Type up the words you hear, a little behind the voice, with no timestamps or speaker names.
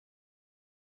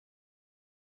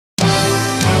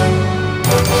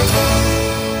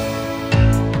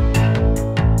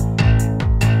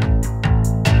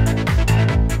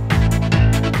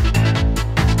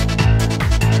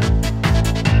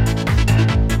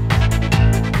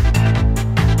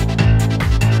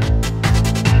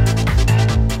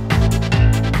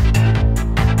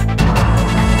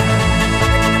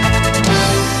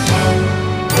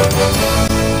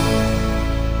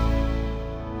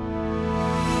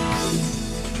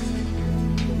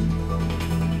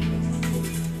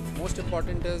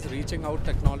important is reaching out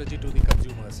technology to the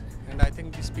consumers, and I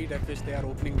think the speed at which they are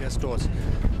opening their stores,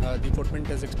 the footprint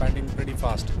is expanding pretty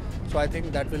fast. So I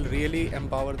think that will really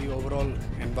empower the overall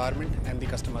environment and the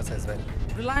customers as well.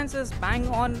 Reliance is bang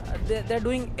on. They're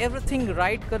doing everything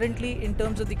right currently in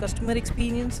terms of the customer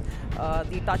experience,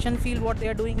 the touch and feel what they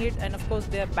are doing it, and of course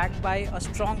they are backed by a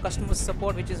strong customer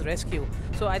support which is rescue.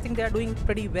 So I think they are doing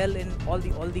pretty well in all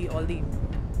the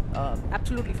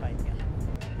absolutely fine. Yeah.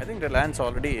 I think Reliance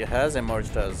already has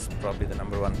emerged as probably the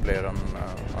 #1 player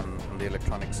on the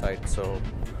electronic side. So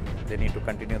they need to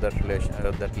continue that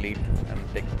that lead and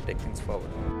take things forward.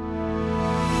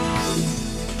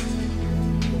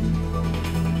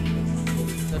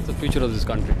 That's the future of this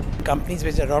country. Companies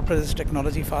which adopt this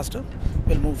technology faster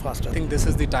will move faster. I think this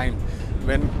is the time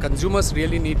when consumers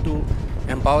really need to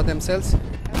empower themselves.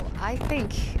 I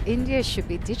think India should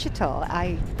be digital.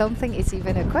 I don't think it's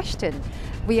even a question.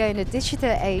 We are in a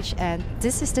digital age and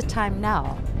this is the time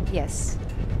now. Yes.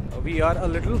 We are a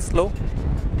little slow,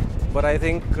 but I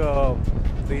think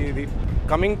the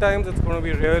coming times it's going to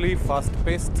be really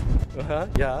fast-paced.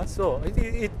 Yeah, so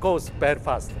it goes very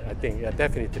fast, I think, yeah,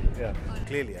 definitely. Yeah.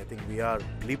 Clearly, I think we are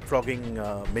leapfrogging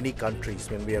many countries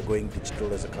when we are going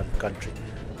digital as a country.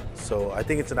 So I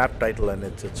think it's an apt title and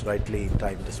it's rightly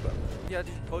timed as well. Yeah,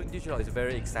 going digital is a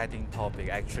very exciting topic.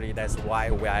 Actually, that's why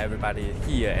we are everybody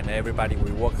here and everybody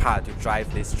will work hard to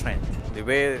drive this trend. The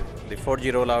way the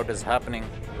 4G rollout is happening,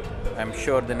 I'm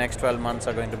sure the next 12 months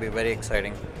are going to be very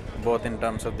exciting, both in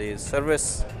terms of the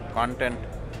service, content,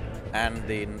 and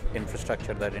the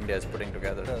infrastructure that India is putting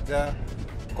together. The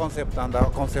concept and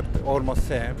our concept almost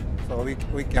same, so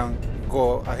we can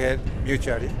go ahead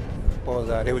mutually for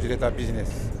the refrigerator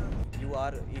business. You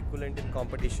are equivalent in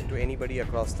competition to anybody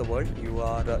across the world. You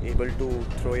are able to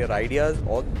throw your ideas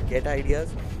or get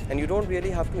ideas, and you don't really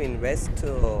have to invest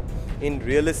in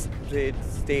real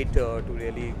estate to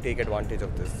really take advantage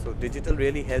of this. So digital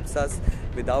really helps us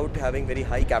without having very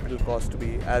high capital cost to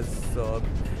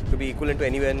be equivalent to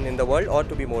anyone in the world or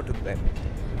to be more to them.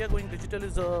 Yeah, going digital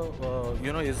is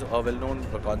a well-known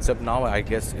concept now. I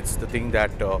guess it's the thing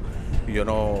that we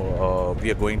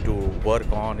are going to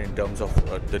work on in terms of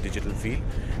the digital field,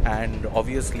 and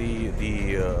obviously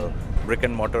the brick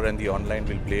and mortar and the online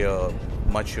will play a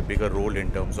much bigger role in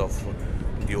terms of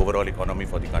the overall economy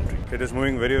for the country. It is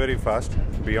moving very, very fast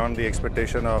beyond the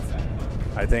expectation of,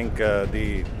 I think,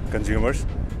 the consumers.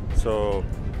 So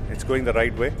it's going the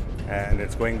right way and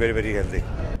it's going very, very healthy.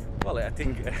 Well, I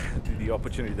think the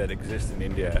opportunity that exists in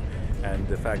India and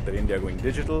the fact that India going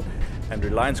digital and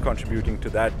Reliance contributing to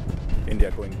that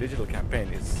India going digital campaign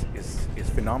is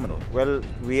phenomenal. Well,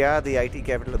 we are the IT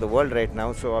capital of the world right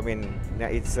now, so I mean,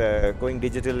 it's going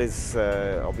digital is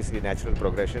obviously a natural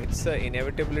progression. It's an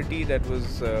inevitability that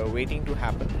was waiting to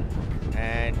happen,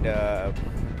 and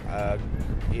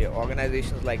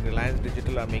organizations like Reliance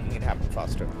Digital are making it happen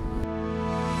faster.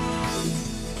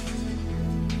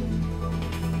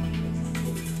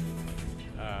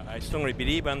 I strongly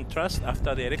believe and trust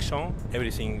after the election,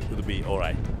 everything will be all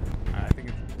right. I think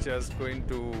it's just going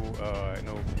to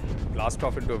blast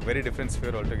off into a very different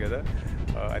sphere altogether.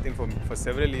 I think for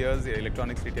several years, the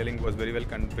electronics retailing was very well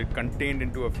contained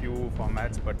into a few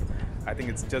formats, but I think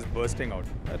it's just bursting out.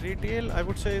 Retail, I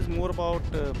would say, is more about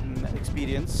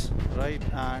experience, right?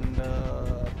 And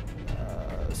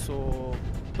so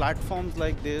platforms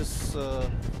like this,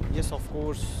 yes, of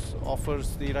course,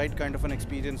 offers the right kind of an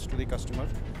experience to the customer.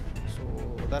 So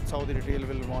that's how the retail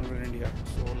will evolve in India.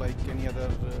 So like any other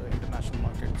international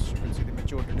markets, you can see the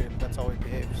mature retail, that's how it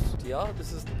behaves. Yeah,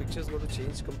 the picture is going to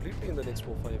change completely in the next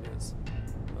 4-5 years.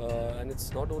 And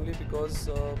it's not only because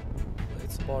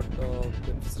it's about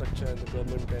the infrastructure and the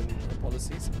government and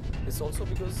policies, it's also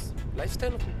because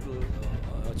lifestyle of people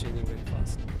are changing very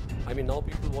fast. I mean, now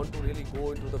people want to really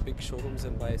go into the big showrooms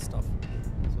and buy stuff.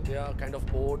 So they are kind of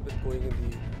bored with going in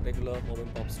the regular mom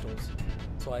and pop stores.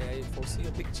 So I foresee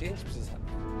a big change which is happening.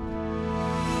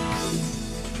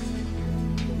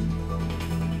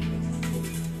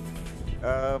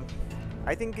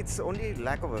 I think it's only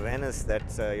lack of awareness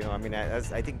that, I mean,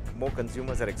 as I think more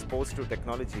consumers are exposed to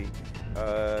technology,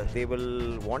 they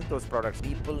will want those products.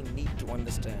 People need to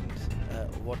understand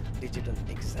what digital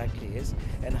exactly is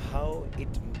and how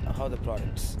the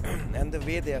products and the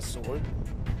way they are sold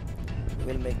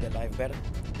will make their life better.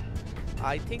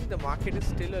 I think the market is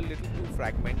still a little too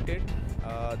fragmented.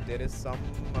 There is some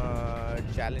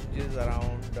challenges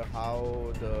around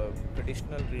how the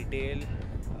traditional retail,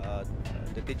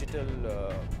 the digital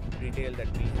retail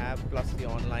that we have plus the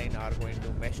online are going to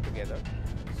mesh together.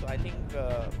 So I think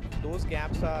those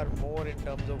gaps are more in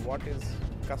terms of what is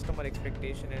customer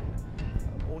expectation and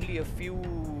only a few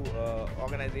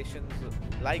organizations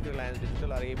like Reliance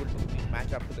Digital are able to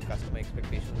match up to the customer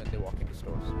expectations when they walk into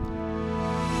stores.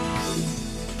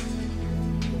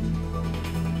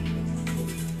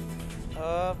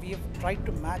 We have tried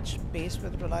to match pace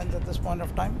with Reliance at this point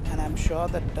of time, and I'm sure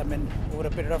that, over a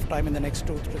period of time in the next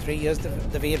 2 to 3 years,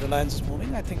 the way Reliance is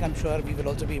moving, I'm sure we will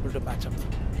also be able to match up.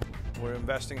 We're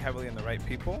investing heavily in the right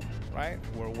people, right?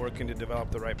 We're working to develop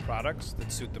the right products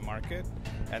that suit the market,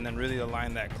 and then really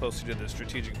align that closer to the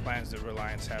strategic plans that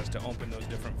Reliance has to open those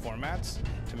different formats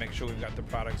to make sure we've got the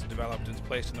products developed and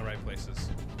placed in the right places.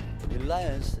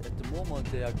 Reliance, at the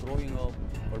moment, they are growing up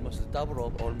almost double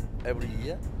up every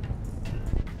year,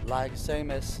 like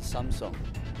same as Samsung.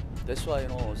 That's why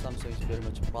Samsung is very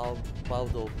much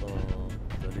proud of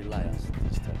the Reliance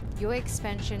Digital. Your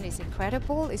expansion is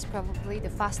incredible. It's probably the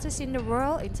fastest in the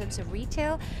world in terms of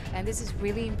retail, and this is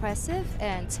really impressive,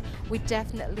 and we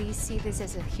definitely see this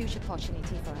as a huge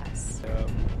opportunity for us.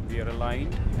 We are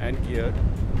aligned and geared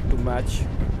to match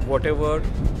whatever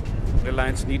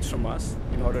Reliance needs from us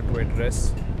in order to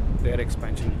address their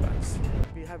expansion plans.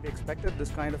 We have expected this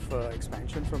kind of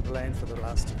expansion from Reliance for the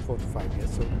last 4 to 5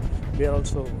 years, so we are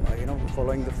also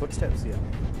following the footsteps here.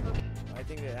 I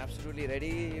think we're absolutely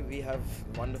ready. We have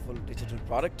wonderful digital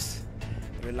products.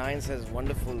 Reliance has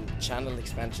wonderful channel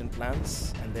expansion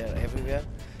plans, and they're everywhere.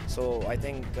 So I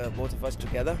think both of us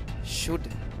together should,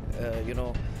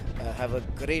 have a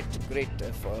great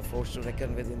force to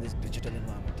reckon with in this digital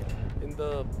environment. In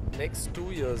the next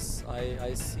 2 years,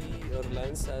 I see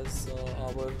Reliance as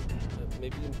our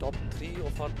maybe in top 3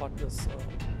 of our partners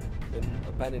in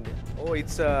pan-India. Oh,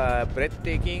 it's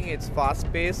breathtaking, it's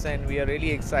fast-paced, and we are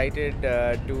really excited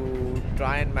to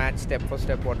try and match step for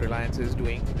step what Reliance is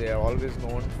doing. They are always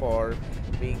known for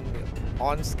being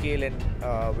on scale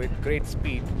and with great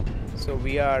speed. So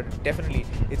we are definitely,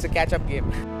 it's a catch-up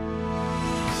game.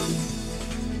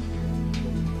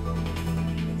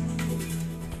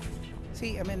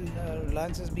 See,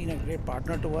 Reliance has been a great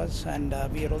partner to us, and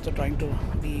we are also trying to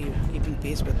be keeping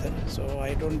pace with them. So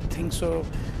I don't think so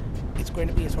it's going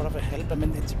to be a sort of a help.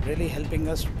 It's really helping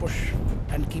us push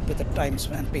and keep with the times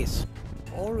and pace.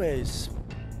 Always,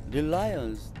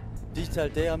 Reliance Digital,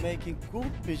 they are making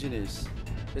good business,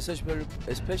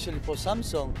 especially for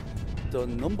Samsung, the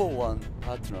 #1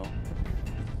 partner,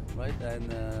 right?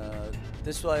 And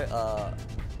that's why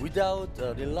without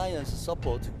Reliance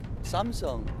support,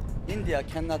 Samsung India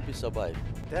cannot be survived.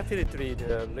 Definitely,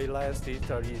 the Reliance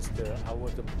Digital is our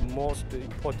most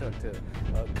important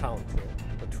account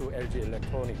to LG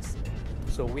Electronics.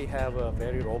 So we have a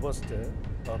very robust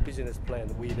business plan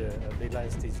with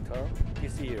Reliance Digital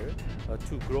this year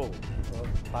to grow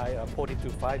by 40 to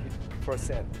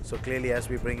 5%. So clearly, as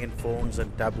we bring in phones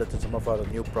and tablets and some of our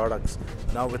new products,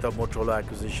 now with our Motorola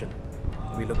acquisition,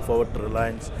 we look forward to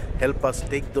Reliance help us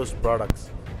take those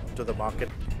products to the market.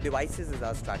 Devices is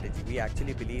our strategy. We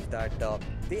actually believe that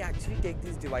they actually take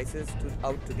these devices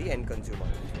out to the end consumer.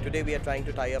 Today we are trying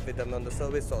to tie up with them on the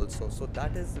service also. So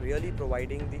that is really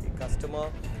providing the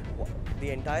customer the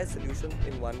entire solution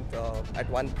in at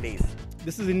one place.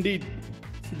 This is indeed,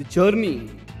 the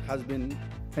journey has been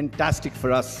fantastic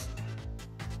for us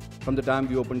from the time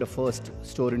we opened the first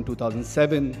store in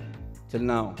 2007 till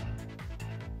now.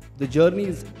 The journey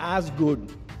is as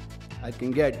good as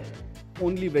can get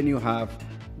only when you have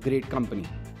great company.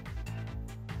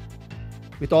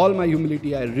 With all my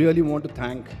humility, I really want to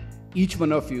thank each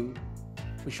one of you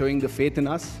for showing the faith in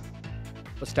us,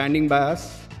 for standing by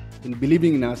us, in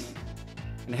believing in us,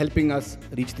 and helping us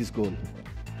reach this goal.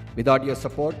 Without your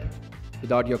support,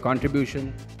 without your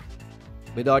contribution,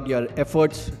 without your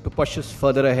efforts to push us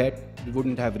further ahead, we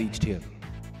wouldn't have reached here.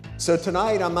 So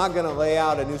tonight, I'm not going to lay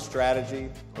out a new strategy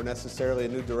or necessarily a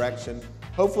new direction.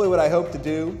 Hopefully what I hope to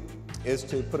do is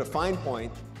to put a fine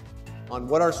point on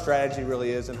what our strategy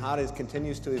really is and how it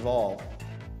continues to evolve.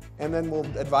 And then we'll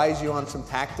advise you on some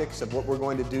tactics of what we're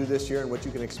going to do this year and what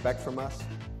you can expect from us,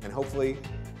 and hopefully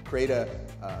create a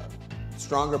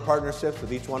stronger partnerships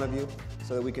with each one of you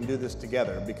so that we can do this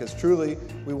together, because truly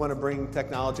we want to bring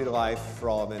technology to life for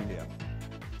all of India.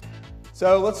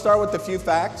 So let's start with a few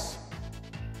facts.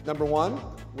 Number 1,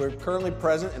 we're currently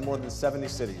present in more than 70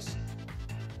 cities.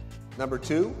 Number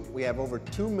 2, we have over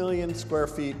 2 million square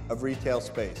feet of retail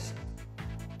space.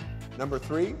 Number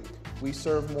 3, we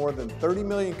serve more than 30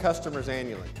 million customers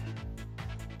annually.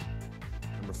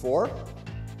 Number 4,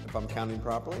 if I'm counting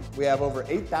properly, we have over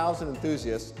 8,000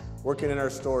 enthusiasts working in our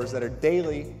stores that are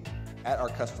daily at our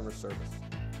customer service.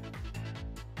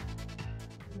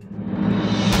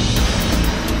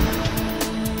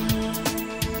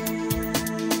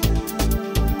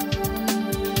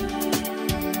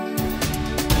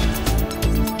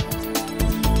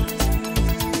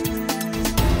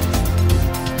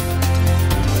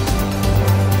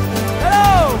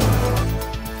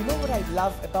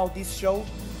 about this show,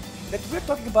 that we're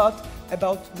talking about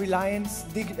Reliance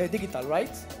Digital,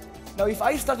 right? Now, if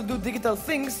I start to do digital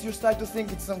things, you start to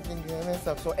think it's something messed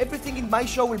up. So everything in my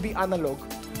show will be analog.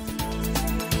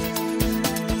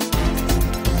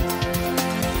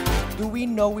 Do we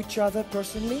know each other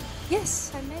personally?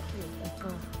 Yes, I met you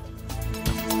before.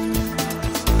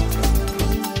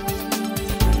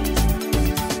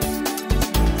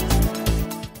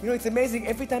 You know, it's amazing.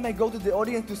 Every time I go to the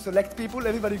audience to select people,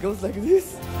 everybody goes like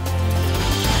this.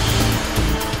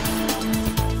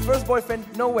 First boyfriend,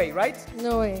 no way, right?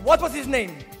 No way. What was his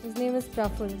name? His name is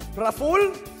Praful.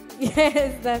 Praful?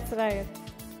 Yes, that's right.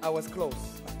 I was close.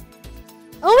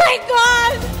 Oh my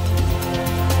God!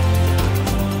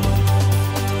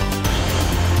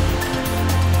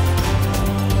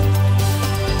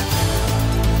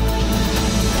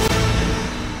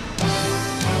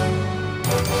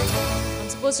 I'm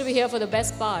supposed to be here for the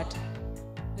best part,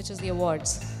 which is the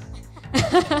awards.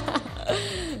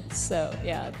 So,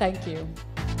 yeah, thank you.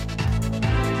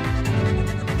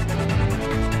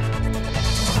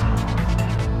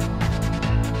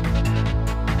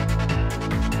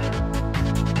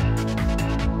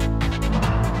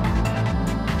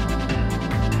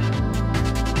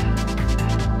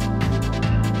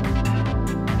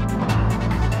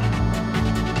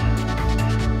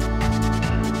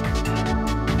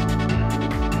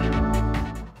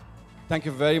 Thank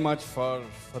you very much for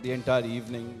the entire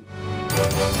evening.